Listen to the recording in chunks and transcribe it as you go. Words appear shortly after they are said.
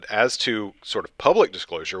as to sort of public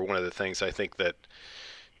disclosure, one of the things I think that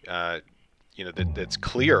that's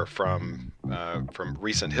clear from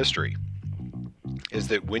recent history is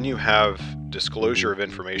that when you have disclosure of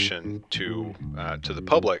information to the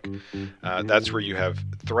public, that's where you have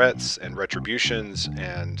threats and retributions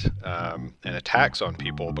and attacks on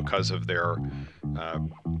people because of their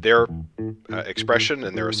expression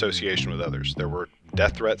and their association with others. There were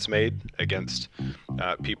death threats made against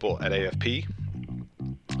people at AFP.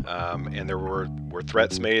 And there were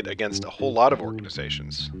threats made against a whole lot of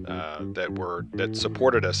organizations that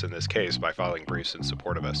supported us in this case by filing briefs in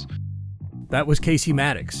support of us. That was Casey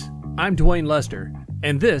Maddox. I'm Dwayne Lester,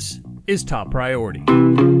 and this is Top Priority.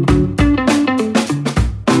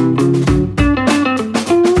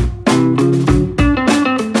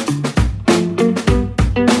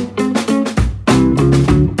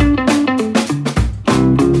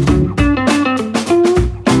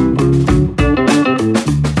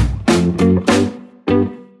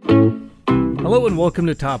 Hello and welcome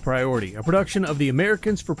to Top Priority, a production of the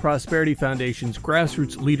Americans for Prosperity Foundation's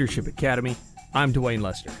Grassroots Leadership Academy. I'm Dwayne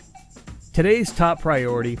Lester. Today's top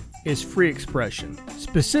priority is free expression.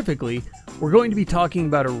 Specifically, we're going to be talking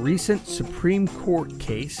about a recent Supreme Court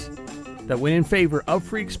case that went in favor of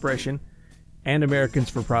free expression and Americans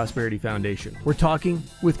for Prosperity Foundation. We're talking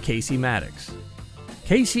with Casey Maddox.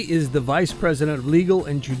 Casey is the Vice President of Legal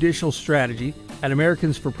and Judicial Strategy at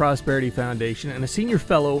Americans for Prosperity Foundation and a Senior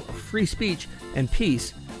Fellow of Free Speech and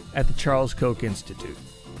Peace at the Charles Koch Institute.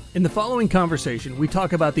 In the following conversation, we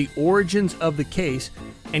talk about the origins of the case,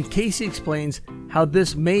 and Casey explains how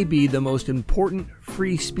this may be the most important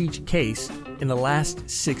free speech case in the last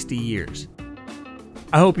 60 years.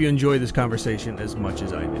 I hope you enjoy this conversation as much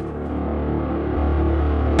as I did.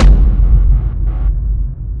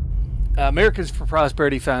 Americans for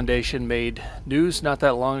Prosperity Foundation made news not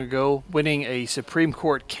that long ago, winning a Supreme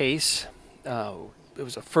Court case. It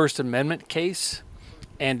was a First Amendment case.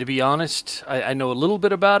 And to be honest, I know a little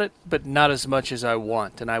bit about it, but not as much as I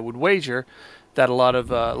want. And I would wager that a lot of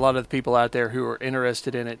the people out there who are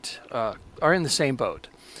interested in it are in the same boat.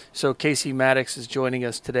 So Casey Maddox is joining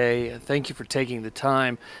us today. Thank you for taking the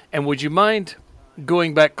time. And would you mind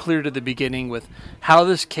going back clear to the beginning with how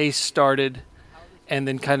this case started, and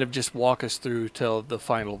then kind of just walk us through till the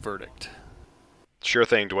final verdict? Sure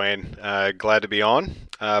thing, Dwayne. Glad to be on.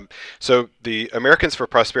 So the Americans for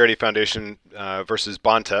Prosperity Foundation versus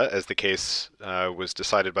Bonta, as the case was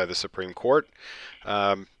decided by the Supreme Court,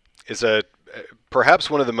 is perhaps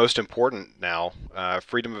one of the most important now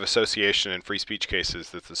freedom of association and free speech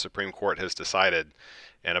cases that the Supreme Court has decided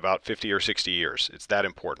in about 50 or 60 years. It's that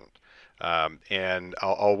important. And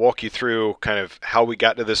I'll walk you through kind of how we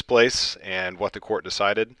got to this place and what the court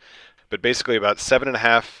decided. But basically about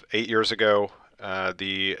 7.5, 8 years ago,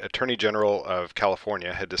 the Attorney General of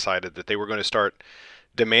California had decided that they were going to start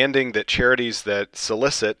demanding that charities that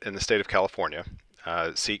solicit in the state of California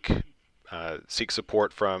seek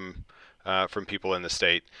support from people in the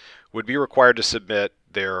state would be required to submit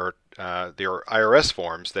their IRS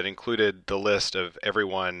forms that included the list of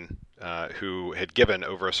everyone who had given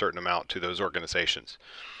over a certain amount to those organizations.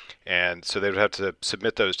 And so they would have to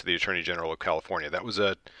submit those to the Attorney General of California. That was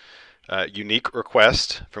a unique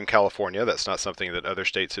request from California. That's not something that other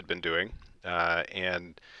states had been doing.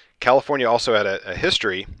 And California also had a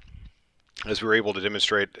history, as we were able to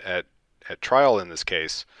demonstrate at trial in this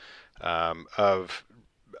case, of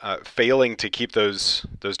failing to keep those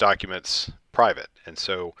documents private. And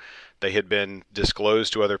so they had been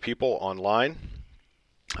disclosed to other people online.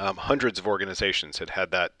 Hundreds of organizations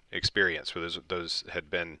had that experience where those had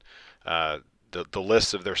been the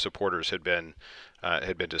lists of their supporters had been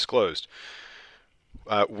disclosed.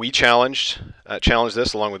 We challenged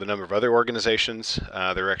this along with a number of other organizations.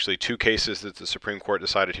 There were actually two cases that the Supreme Court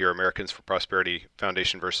decided here: Americans for Prosperity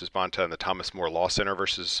Foundation versus Bonta and the Thomas More Law Center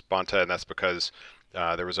versus Bonta, and that's because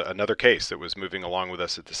there was another case that was moving along with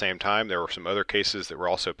us at the same time. There were some other cases that were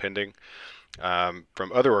also pending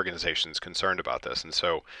from other organizations concerned about this, and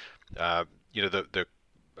so the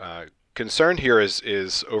concern here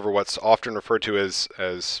is over what's often referred to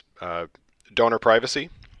as donor privacy,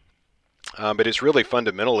 but it's really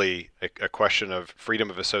fundamentally a question of freedom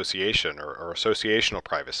of association or associational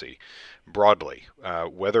privacy broadly,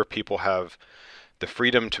 whether people have the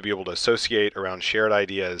freedom to be able to associate around shared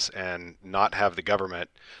ideas and not have the government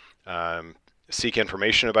seek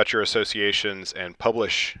information about your associations and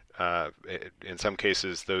publish, in some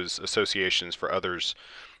cases, those associations for others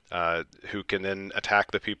who can then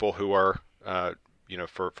attack the people who are,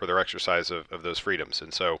 for their exercise of those freedoms.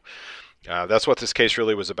 And so that's what this case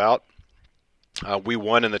really was about. We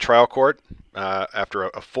won in the trial court after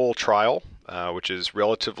a full trial. which is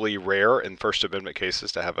relatively rare in First Amendment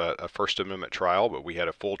cases to have a First Amendment trial, but we had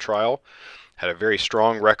a full trial, had a very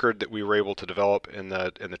strong record that we were able to develop in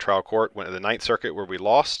the trial court, went to the Ninth Circuit where we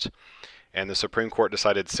lost, and the Supreme Court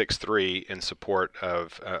decided 6-3 in support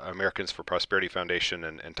of Americans for Prosperity Foundation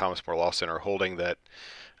and Thomas More Law Center, holding that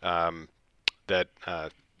that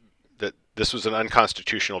this was an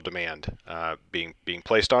unconstitutional demand being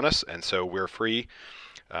placed on us, and so we're free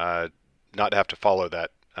not to have to follow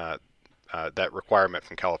that requirement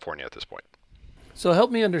from California at this point. So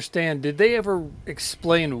help me understand, did they ever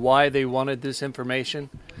explain why they wanted this information?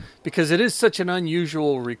 Because it is such an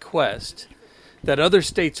unusual request that other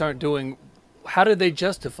states aren't doing. How did they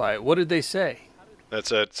justify it? What did they say?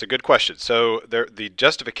 It's a good question. So the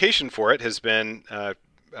justification for it has been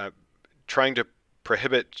trying to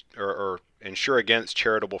prohibit or ensure against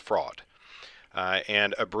charitable fraud.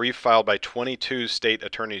 And a brief filed by 22 state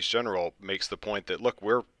attorneys general makes the point that, look,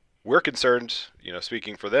 we're concerned,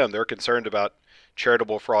 speaking for them, they're concerned about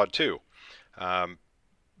charitable fraud too.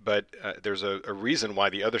 But there's a reason why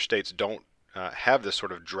the other states don't have this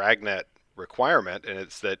sort of dragnet requirement, and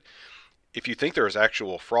it's that if you think there is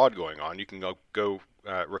actual fraud going on, you can go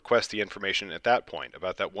request the information at that point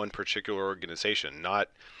about that one particular organization, not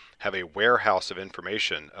have a warehouse of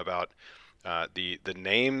information about the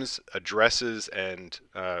names, addresses, and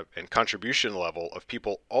contribution level of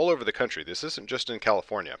people all over the country. This isn't just in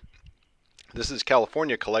California. This is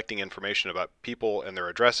California collecting information about people and their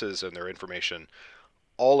addresses and their information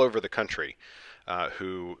all over the country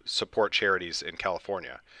who support charities in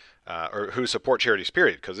California, or who support charities,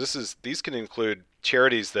 period. Because these can include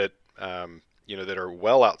charities that that are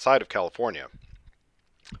well outside of California,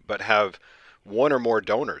 but have one or more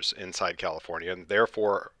donors inside California, and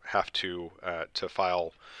therefore have to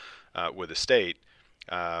file with the state.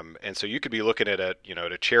 And so you could be looking at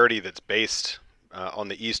a charity that's based on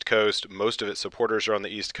the East Coast. Most of its supporters are on the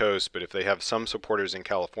East Coast, but if they have some supporters in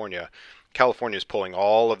California, California is pulling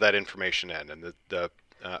all of that information in. And the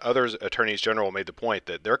other attorneys general made the point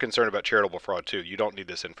that they're concerned about charitable fraud too. You don't need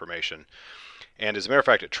this information. And as a matter of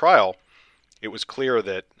fact, at trial, it was clear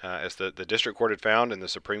that, as the district court had found and the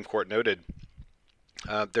Supreme Court noted,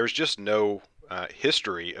 there's just no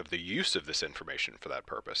history of the use of this information for that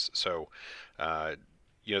purpose. So,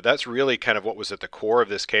 that's really kind of what was at the core of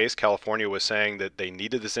this case. California was saying that they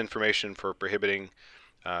needed this information for prohibiting,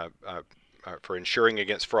 for ensuring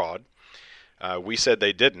against fraud. We said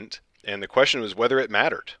they didn't, and the question was whether it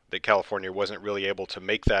mattered that California wasn't really able to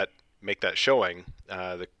make that showing.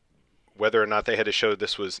 Whether or not they had to show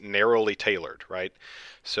this was narrowly tailored, right?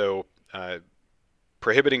 So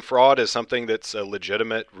prohibiting fraud is something that's a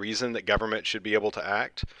legitimate reason that government should be able to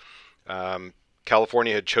act.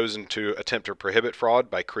 California had chosen to attempt to prohibit fraud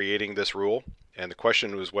by creating this rule, and the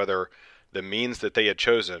question was whether the means that they had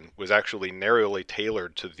chosen was actually narrowly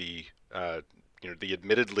tailored to the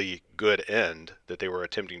admittedly good end that they were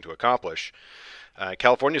attempting to accomplish.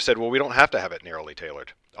 California said, well, we don't have to have it narrowly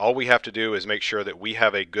tailored. All we have to do is make sure that we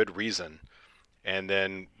have a good reason, and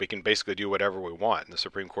then we can basically do whatever we want. And the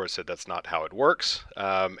Supreme Court said that's not how it works.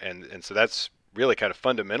 And so that's really kind of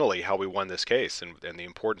fundamentally how we won this case, and the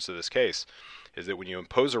importance of this case is that when you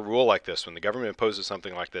impose a rule like this, when the government imposes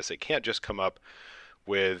something like this, it can't just come up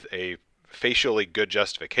with a facially good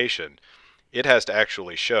justification. It has to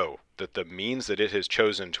actually show that the means that it has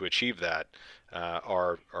chosen to achieve that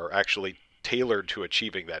are actually tailored to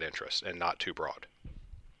achieving that interest and not too broad.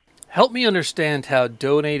 Help me understand how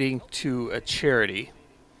donating to a charity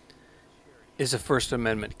is a First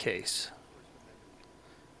Amendment case.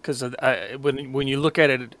 Because when you look at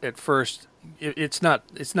it at first, it's not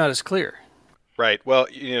as clear. Right. Well,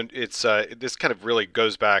 it's this kind of really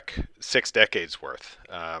goes back 6 decades worth.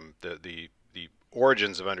 The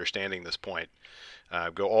origins of understanding this point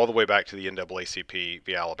go all the way back to the NAACP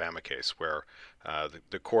v. Alabama case, where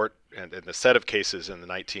the court and the set of cases in the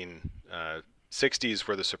 1960s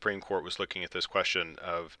where the Supreme Court was looking at this question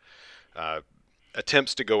of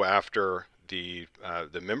attempts to go after the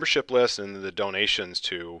membership list and the donations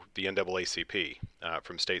to the NAACP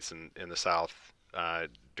from states in the South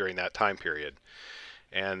during that time period.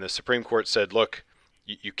 And the Supreme Court said, look,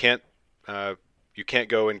 you can't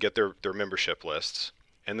go and get their membership lists.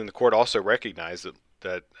 And then the court also recognized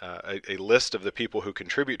that a list of the people who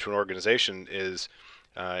contribute to an organization is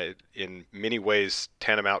in many ways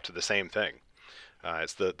tantamount to the same thing.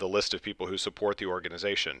 It's the list of people who support the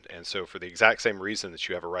organization. And so for the exact same reason that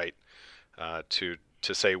you have a right to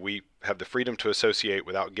say we have the freedom to associate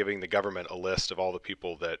without giving the government a list of all the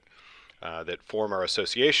people that form our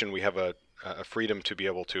association, we have a freedom to be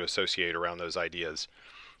able to associate around those ideas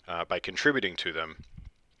by contributing to them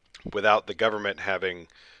without the government having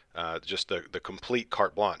just the complete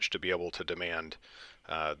carte blanche to be able to demand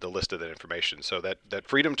the list of that information. So that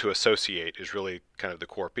freedom to associate is really kind of the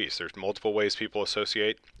core piece. There's multiple ways people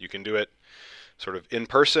associate. You can do it sort of in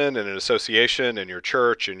person, in an association, in your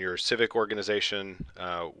church, in your civic organization,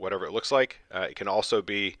 whatever it looks like. It can also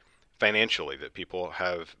be financially, that people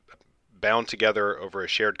have bound together over a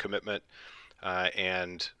shared commitment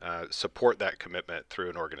and support that commitment through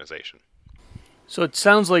an organization. So it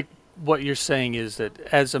sounds like what you're saying is that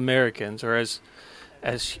as Americans, or as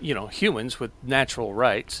humans with natural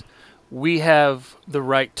rights, we have the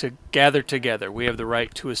right to gather together. We have the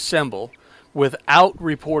right to assemble without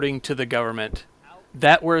reporting to the government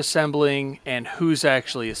that we're assembling and who's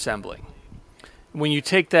actually assembling. When you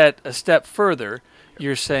take that a step further,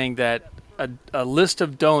 you're saying that a list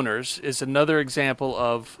of donors is another example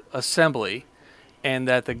of assembly, and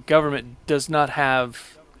that the government does not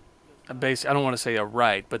have I don't want to say a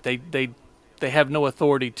right, but they have no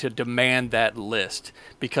authority to demand that list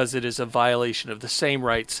because it is a violation of the same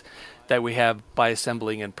rights that we have by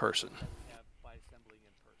assembling in person.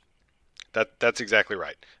 That's exactly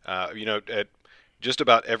right. At just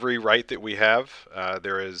about every right that we have,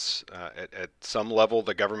 there is at some level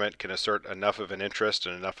the government can assert enough of an interest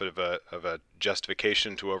and enough of a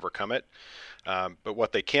justification to overcome it. But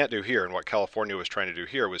what they can't do here, and what California was trying to do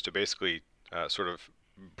here, was to basically sort of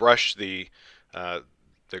brush the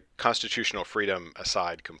constitutional freedom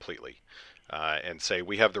aside completely, and say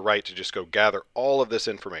we have the right to just go gather all of this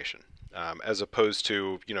information, as opposed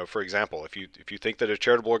to, for example, if you think that a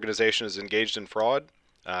charitable organization is engaged in fraud,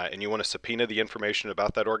 and you want to subpoena the information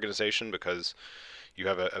about that organization because you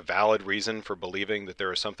have a valid reason for believing that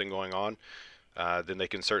there is something going on, then they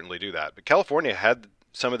can certainly do that. But California had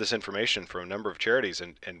some of this information from a number of charities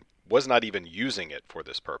and was not even using it for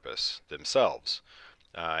this purpose themselves.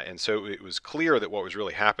 And so it was clear that what was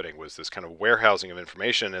really happening was this kind of warehousing of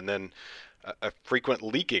information and then a frequent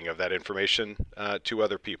leaking of that information to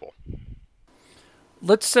other people.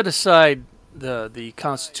 Let's set aside the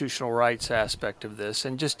constitutional rights aspect of this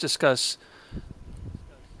and just discuss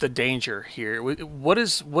the danger here. What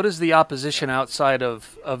is the opposition outside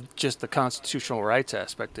of just the constitutional rights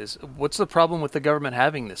aspect? What's the problem with the government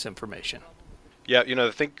having this information? Yeah,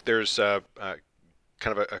 I think there's kind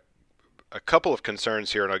of a couple of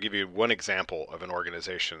concerns here, and I'll give you one example of an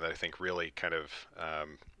organization that I think really kind of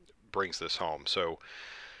brings this home. So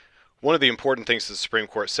one of the important things the Supreme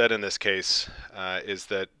Court said in this case is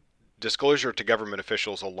that disclosure to government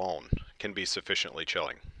officials alone can be sufficiently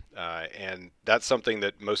chilling. And that's something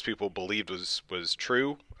that most people believed was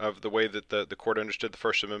true of the way that the court understood the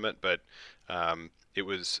First Amendment, but it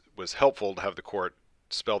was helpful to have the court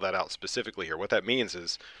spell that out specifically here. What that means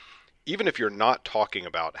is, even if you're not talking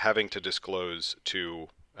about having to disclose to,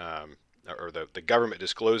 or the government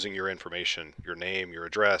disclosing your information, your name, your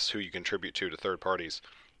address, who you contribute to third parties,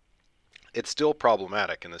 it's still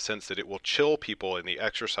problematic in the sense that it will chill people in the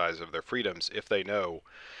exercise of their freedoms if they know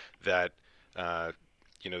that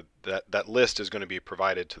that list is going to be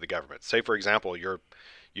provided to the government. Say, for example,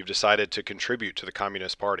 you've decided to contribute to the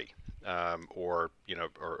Communist Party, or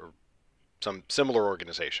some similar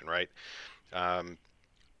organization, right?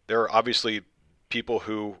 There are obviously people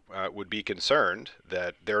who would be concerned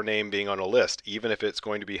that their name being on a list, even if it's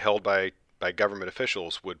going to be held by government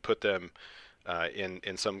officials, would put them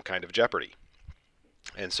in some kind of jeopardy.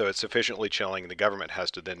 And so it's sufficiently chilling, and the government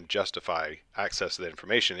has to then justify access to the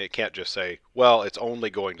information. It can't just say, well, it's only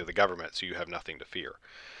going to the government, so you have nothing to fear.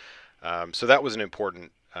 So that was an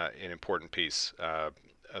important piece of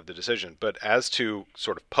the decision. But as to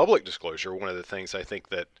sort of public disclosure, one of the things I think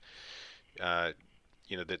that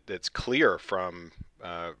that's clear from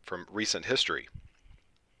recent history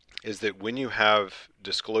is that when you have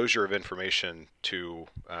disclosure of information to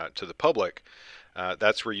the public,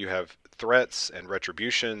 that's where you have threats and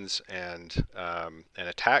retributions and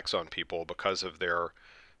attacks on people because of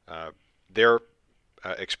their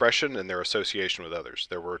expression and their association with others.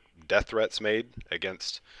 There were death threats made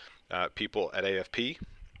against people at AFP,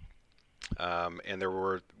 and there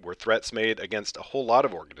were threats made against a whole lot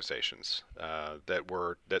of organizations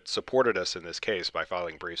that supported us in this case by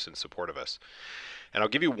filing briefs in support of us. And I'll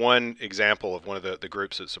give you one example of one of the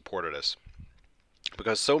groups that supported us,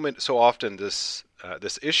 because so often this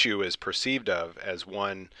issue is perceived of as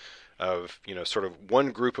one of sort of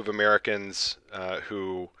one group of Americans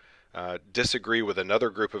who disagree with another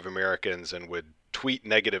group of Americans and would tweet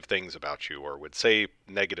negative things about you or would say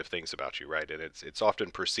negative things about you, right? And it's often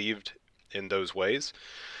perceived in those ways.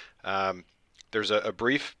 There's a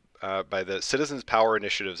brief by the Citizens Power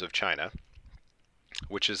Initiatives of China,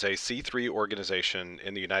 which is a C3 organization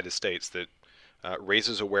in the United States that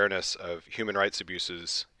raises awareness of human rights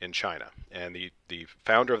abuses in China. And the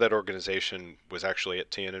founder of that organization was actually at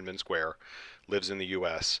Tiananmen Square, lives in the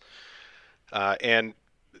U.S. And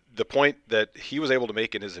the point that he was able to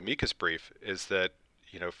make in his amicus brief is that,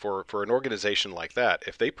 for an organization like that,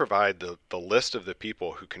 if they provide the list of the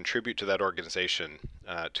people who contribute to that organization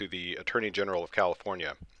to the Attorney General of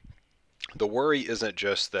California, the worry isn't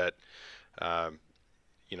just that,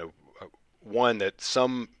 one, that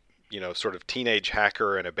some, sort of teenage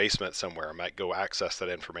hacker in a basement somewhere might go access that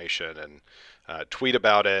information and tweet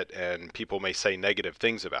about it, and people may say negative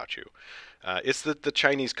things about you. It's that the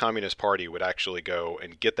Chinese Communist Party would actually go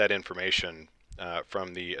and get that information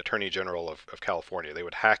from the Attorney General of California. They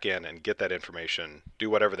would hack in and get that information, do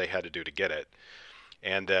whatever they had to do to get it,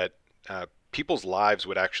 and that people's lives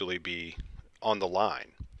would actually be on the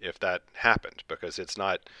line if that happened, because it's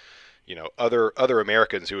not, other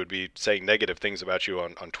Americans who would be saying negative things about you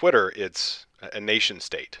on Twitter. It's a nation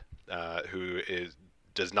state who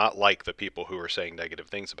does not like the people who are saying negative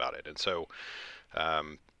things about it. And so,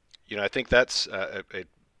 I think that's a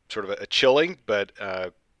sort of a chilling but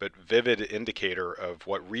vivid indicator of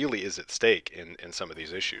what really is at stake in some of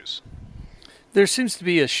these issues. There seems to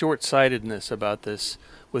be a short-sightedness about this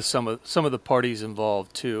with some of the parties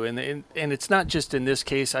involved too, and it's not just in this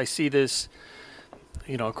case. I see this,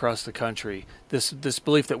 across the country. This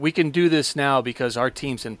belief that we can do this now because our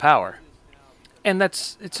team's in power, and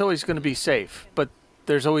it's always going to be safe. But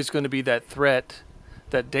there's always going to be that threat,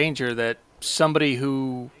 that danger that somebody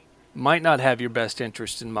who might not have your best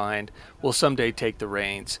interest in mind will someday take the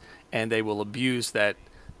reins, and they will abuse that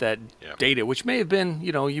data, which may have been,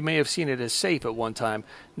 you may have seen it as safe at one time.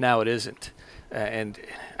 Now it isn't. And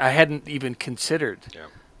I hadn't even considered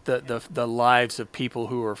the lives of people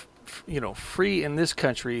who are, free in this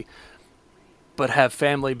country, but have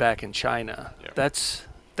family back in China. Yeah.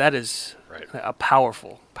 That is right. A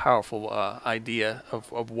powerful idea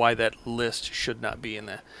of why that list should not be in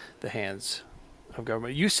the hands of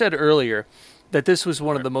government. You said earlier that this was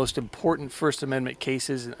one of the most important First Amendment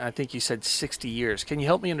cases, and I think you said 60 years. Can you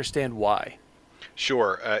help me understand why?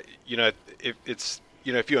 Sure.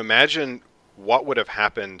 If you imagine what would have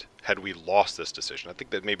happened had we lost this decision, I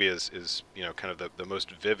think that maybe is kind of the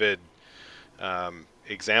most vivid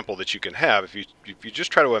example that you can have if you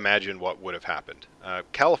just try to imagine what would have happened.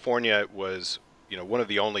 California was one of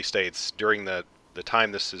the only states during the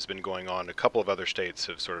time this has been going on. A couple of other states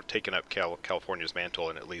have sort of taken up California's mantle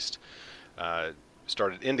and at least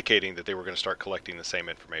started indicating that they were going to start collecting the same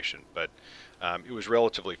information, but it was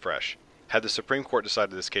relatively fresh. Had the Supreme Court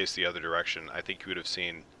decided this case the other direction, I think you would have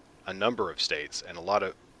seen a number of states and a lot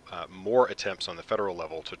of more attempts on the federal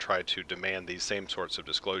level to try to demand these same sorts of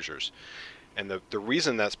disclosures. And the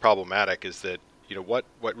reason that's problematic is that what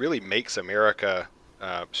really makes America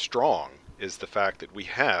strong is the fact that we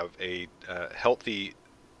have a healthy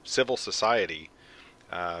civil society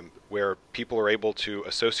where people are able to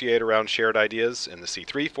associate around shared ideas in the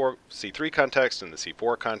C3 context, in the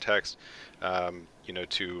C4 context, on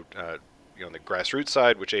the grassroots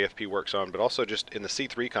side, which AFP works on, but also just in the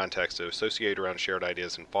C3 context to associate around shared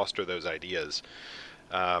ideas and foster those ideas.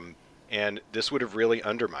 And this would have really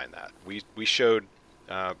undermined that. We showed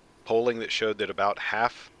polling that showed that about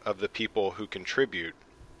half of the people who contribute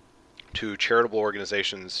to charitable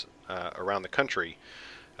organizations around the country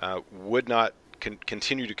would not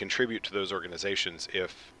continue to contribute to those organizations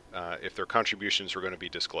if their contributions were going to be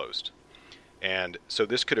disclosed. And so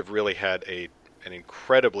this could have really had an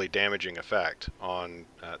incredibly damaging effect on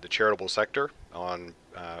the charitable sector, on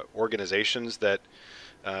organizations that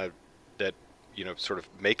sort of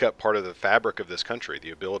make up part of the fabric of this country, the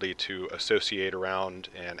ability to associate around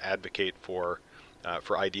and advocate for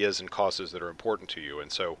ideas and causes that are important to you.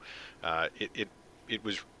 And so it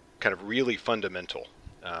was kind of really fundamental.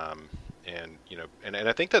 And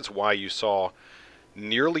I think that's why you saw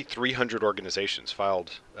nearly 300 organizations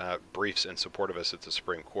filed briefs in support of us at the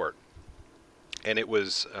Supreme Court. And it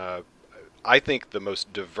was, I think, the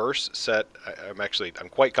most diverse set. I'm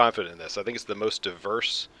quite confident in this. I think it's the most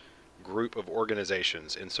diverse group of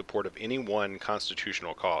organizations in support of any one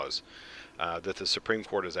constitutional cause that the Supreme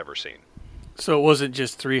Court has ever seen. So it wasn't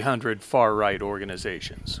just 300 far-right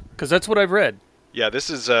organizations, because that's what I've read. Yeah, this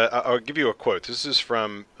is. I'll give you a quote. This is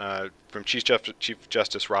from Chief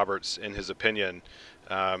Justice Roberts in his opinion,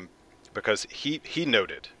 because he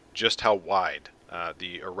noted just how wide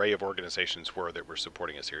the array of organizations were that were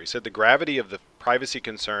supporting us here. He said the gravity of the privacy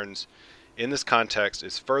concerns in this context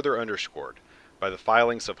is further underscored by the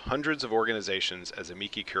filings of hundreds of organizations as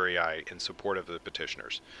amici curiae in support of the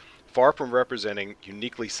petitioners. Far from representing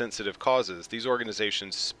uniquely sensitive causes, these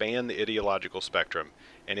organizations span the ideological spectrum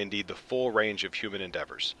and indeed the full range of human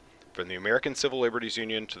endeavors, from the American Civil Liberties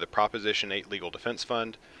Union to the Proposition 8 Legal Defense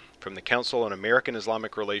Fund, from the Council on American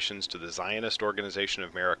Islamic Relations to the Zionist Organization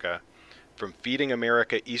of America, from Feeding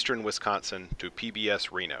America Eastern Wisconsin to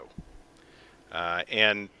PBS Reno.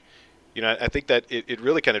 And I think that it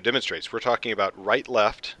really kind of demonstrates, we're talking about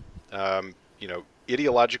right-left,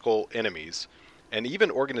 ideological enemies, and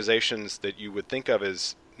even organizations that you would think of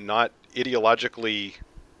as not ideologically,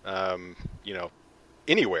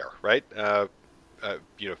 anywhere, right?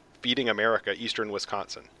 Feeding America, Eastern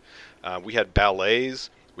Wisconsin. We had ballets,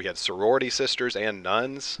 we had sorority sisters and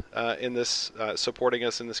nuns in this supporting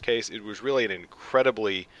us in this case. It was really an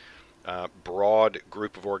incredibly broad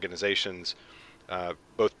group of organizations,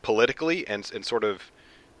 both politically and sort of,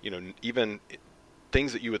 even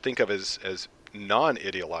things that you would think of as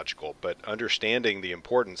non-ideological, but understanding the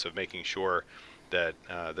importance of making sure that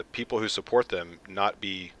the people who support them not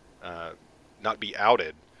be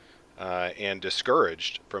outed and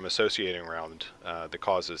discouraged from associating around the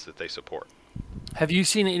causes that they support. Have you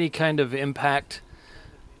seen any kind of impact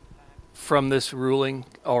from this ruling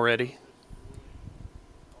already?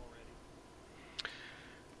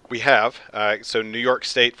 We have. So New York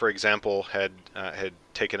State, for example, had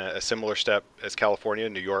taken a similar step as California.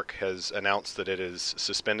 New York has announced that it is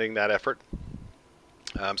suspending that effort.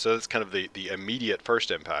 So that's kind of the immediate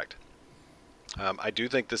first impact. I do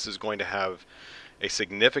think this is going to have a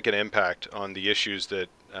significant impact on the issues that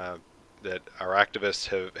our activists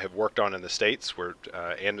have worked on in the states,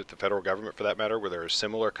 and at the federal government for that matter, where there are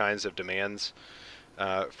similar kinds of demands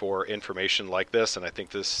for information like this. And I think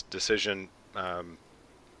this decision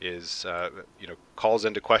calls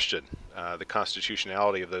into question the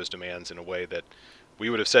constitutionality of those demands in a way that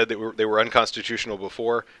we would have said that they were unconstitutional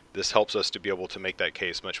before. This helps us to be able to make that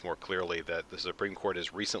case much more clearly, that the Supreme Court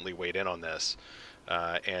has recently weighed in on this,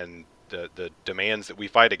 and the demands that we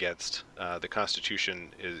fight against, the Constitution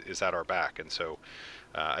is at our back. And so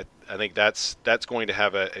I think that's going to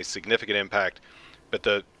have a significant impact. But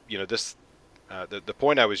the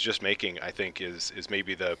point I was just making, I think, is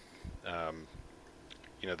maybe the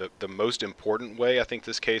most important way I think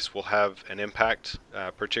this case will have an impact,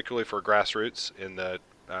 particularly for grassroots in the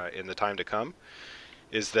time to come,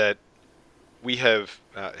 is that we have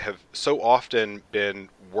so often been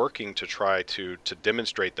working to try to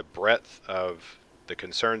demonstrate the breadth of the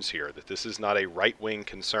concerns here, that this is not a right-wing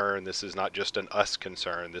concern, this is not just an us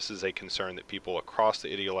concern, this is a concern that people across the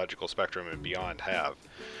ideological spectrum and beyond have.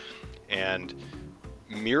 And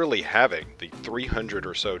merely having the 300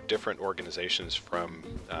 or so different organizations from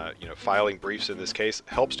filing briefs in this case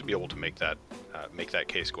helps to be able to make that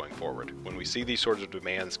case going forward. When we see these sorts of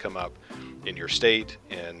demands come up in your state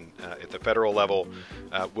and at the federal level,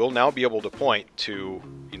 we'll now be able to point to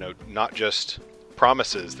not just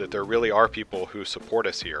promises that there really are people who support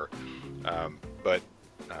us here, but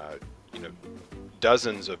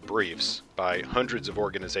dozens of briefs by hundreds of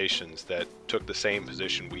organizations that took the same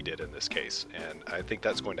position we did in this case. And I think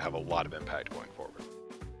that's going to have a lot of impact going forward.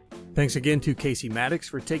 Thanks again to Casey Maddox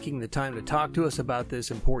for taking the time to talk to us about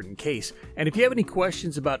this important case. And if you have any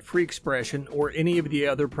questions about free expression or any of the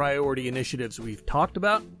other priority initiatives we've talked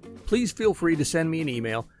about, please feel free to send me an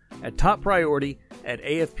email at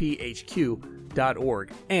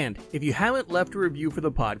toppriority@afphq.org. And if you haven't left a review for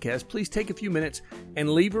the podcast, please take a few minutes and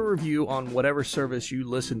leave a review on whatever service you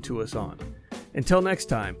listen to us on. Until next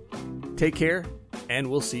time, take care, and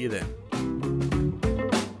we'll see you then.